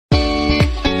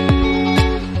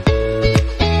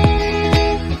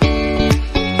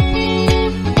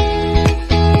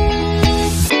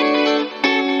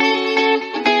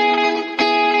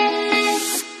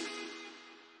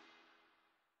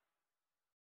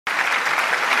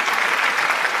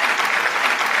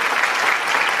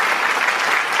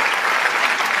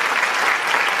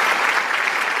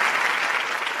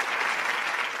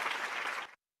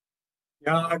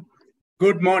Yeah,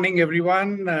 good morning,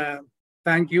 everyone.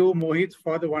 Thank you, Mohit,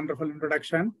 for the wonderful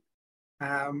introduction.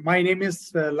 My name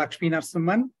is Lakshmi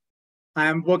Narasimhan. I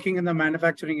am working in the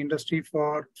manufacturing industry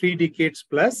for 3 decades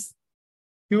plus.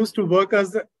 Used to work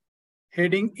as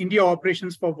heading India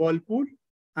operations for Whirlpool,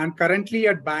 and currently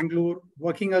at Bangalore,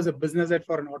 working as a business head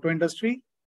for an auto industry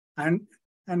and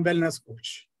wellness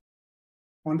coach.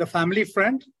 On the family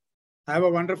front, I have a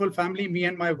wonderful family, me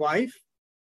and my wife.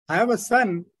 I have a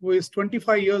son who is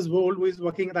 25 years old, who is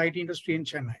working in the IT industry in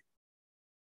Chennai.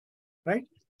 Right?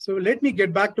 So let me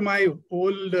get back to my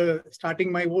old,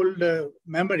 starting my old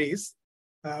memories.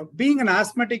 Being an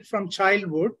asthmatic from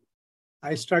childhood,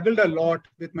 I struggled a lot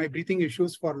with my breathing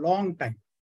issues for a long time.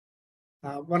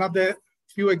 One of the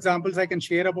few examples I can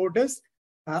share about is,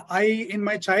 in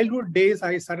my childhood days,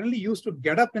 I suddenly used to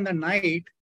get up in the night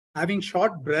having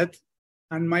short breath,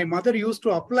 and my mother used to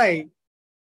apply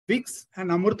Vicks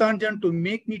and Amrutanjan to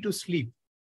make me to sleep.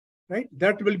 Right?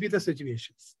 That will be the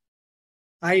situations.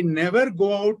 I never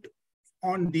go out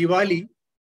on Diwali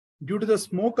due to the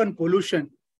smoke and pollution,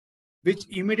 which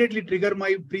immediately trigger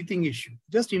my breathing issue.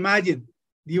 Just imagine,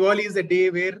 Diwali is a day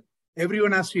where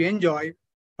everyone has to enjoy,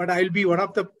 but I'll be one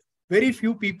of the very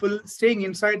few people staying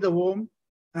inside the home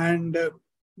and have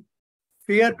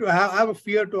a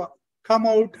fear to come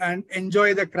out and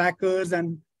enjoy the crackers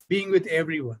and being with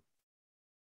everyone.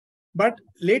 But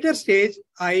later stage,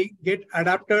 I get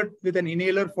adapted with an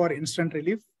inhaler for instant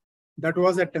relief. That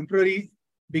was a temporary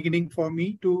beginning for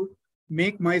me to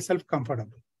make myself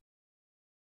comfortable.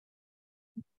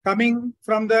 Coming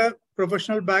from the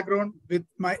professional background with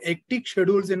my hectic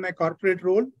schedules in my corporate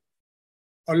role,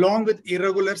 along with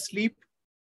irregular sleep,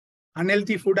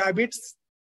 unhealthy food habits,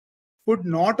 food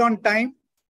not on time,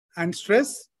 and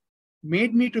stress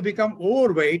made me to become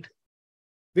overweight,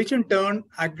 which in turn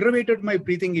aggravated my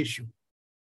breathing issue.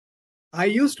 I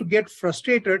used to get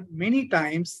frustrated many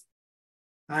times,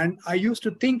 and I used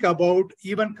to think about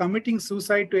even committing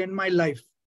suicide to end my life.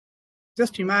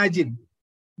 Just imagine,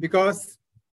 because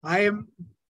I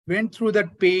went through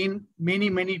that pain many,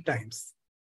 many times.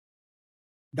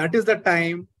 That is the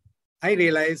time I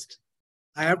realized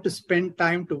I have to spend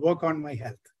time to work on my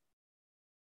health.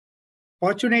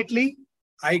 Fortunately,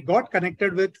 I got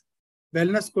connected with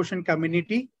Wellness Quotient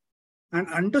community and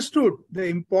understood the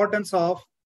importance of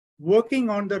working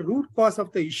on the root cause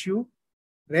of the issue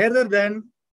rather than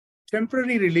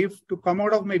temporary relief to come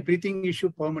out of my breathing issue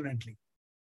permanently.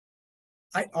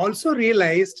 I also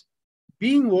realized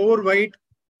being overweight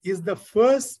is the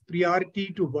first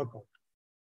priority to work out.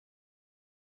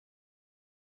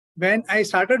 When I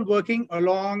started working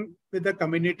along with the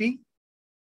community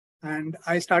and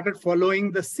I started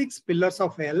following the 6 pillars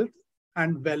of health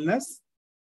and wellness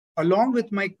along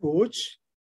with my coach,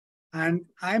 and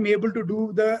I'm able to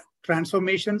do the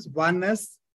transformations. One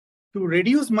is to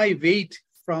reduce my weight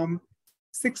from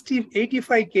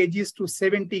 85 kgs to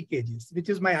 70 kgs, which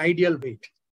is my ideal weight.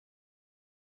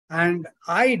 And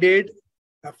I did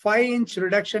a 5-inch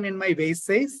reduction in my waist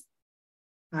size.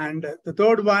 And the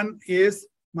third one is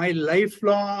my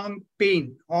lifelong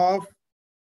pain of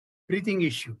breathing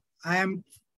issue. I am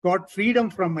got freedom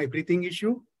from my breathing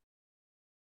issue.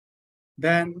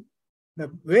 Then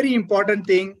the very important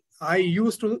thing, I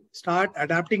used to start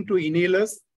adapting to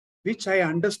inhalers, which I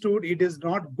understood it is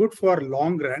not good for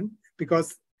long run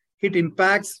because it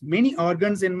impacts many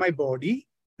organs in my body.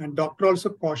 And doctor also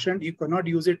cautioned you cannot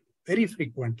use it very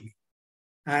frequently.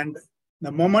 And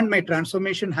the moment my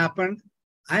transformation happened,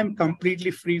 I am completely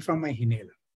free from my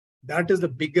inhaler. That is the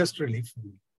biggest relief for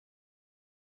me.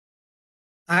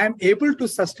 I am able to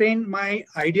sustain my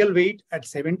ideal weight at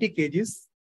 70 kgs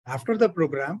after the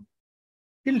program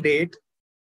till date,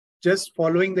 just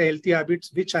following the healthy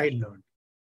habits which I learned.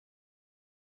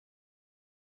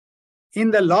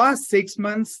 In the last 6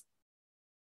 months,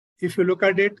 if you look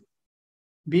at it,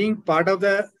 being part of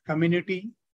the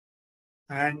community,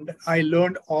 and I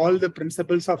learned all the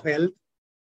principles of health,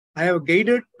 I have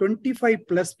guided 25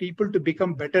 plus people to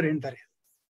become better in their health.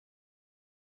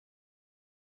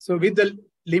 So with the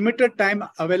limited time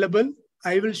available,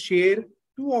 I will share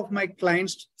 2 of my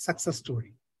clients' success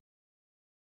story.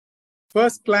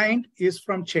 First client is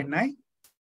from Chennai,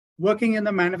 working in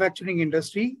the manufacturing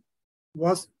industry,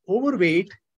 was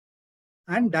overweight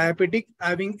and diabetic,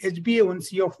 having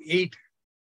HbA1c of 8.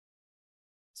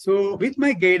 So with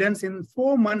my guidance, in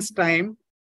 4 months' time,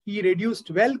 he reduced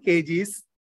 12 kgs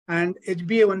and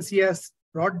HbA1c has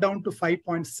brought down to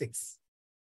 5.6.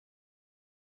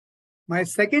 My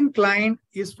second client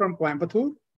is from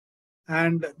Coimbatore,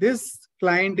 and this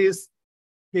client is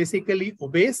basically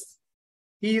obese.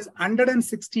 He is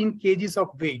 116 kgs of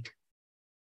weight.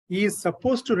 he is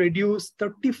supposed to reduce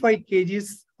 35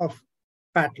 kgs of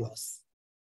fat loss.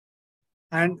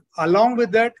 And along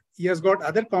with that, he has got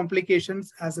other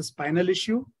complications as a spinal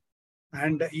issue,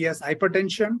 and he has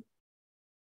hypertension.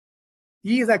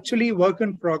 He is actually work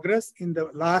in progress. In the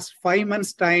last 5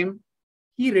 months' time,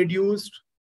 he reduced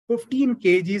 15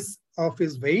 kgs of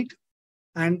his weight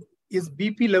and his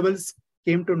BP levels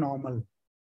came to normal.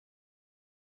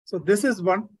 So this is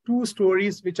two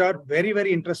stories which are very,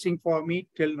 very interesting for me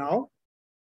till now.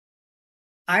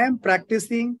 I am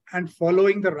practicing and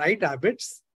following the right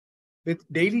habits with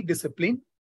daily discipline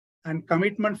and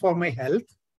commitment for my health,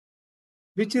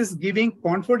 which is giving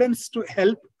confidence to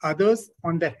help others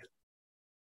on their health.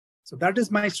 So that is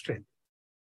my strength.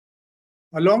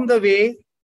 Along the way,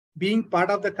 being part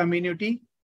of the community,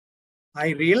 I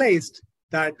realized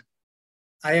that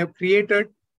I have created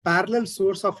parallel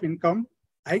source of income.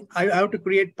 I have to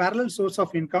create parallel source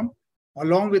of income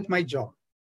along with my job.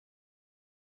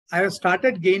 I have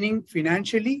started gaining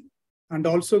financially and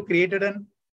also created an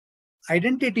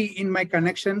identity in my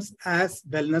connections as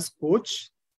wellness coach.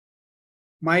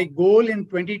 My goal in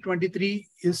 2023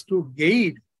 is to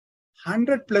guide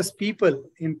 100 plus people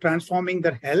in transforming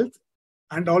their health,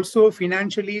 and also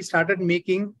financially started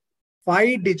making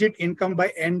 5-digit income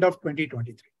by end of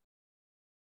 2023.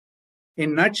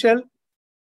 In a nutshell,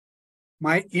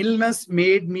 my illness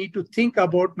made me to think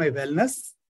about my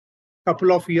wellness a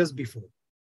couple of years before.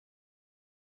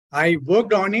 I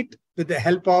worked on it with the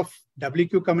help of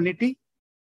WQ community.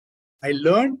 I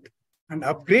learned and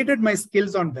upgraded my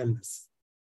skills on wellness.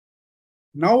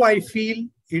 Now I feel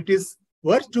it is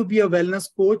worth to be a wellness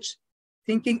coach,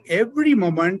 thinking every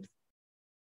moment,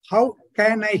 how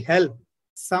can I help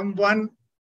someone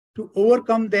to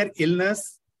overcome their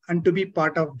illness and to be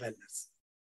part of wellness?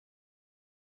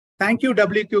 Thank you,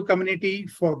 WQ community,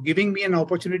 for giving me an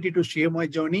opportunity to share my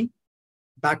journey.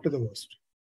 Back to the host.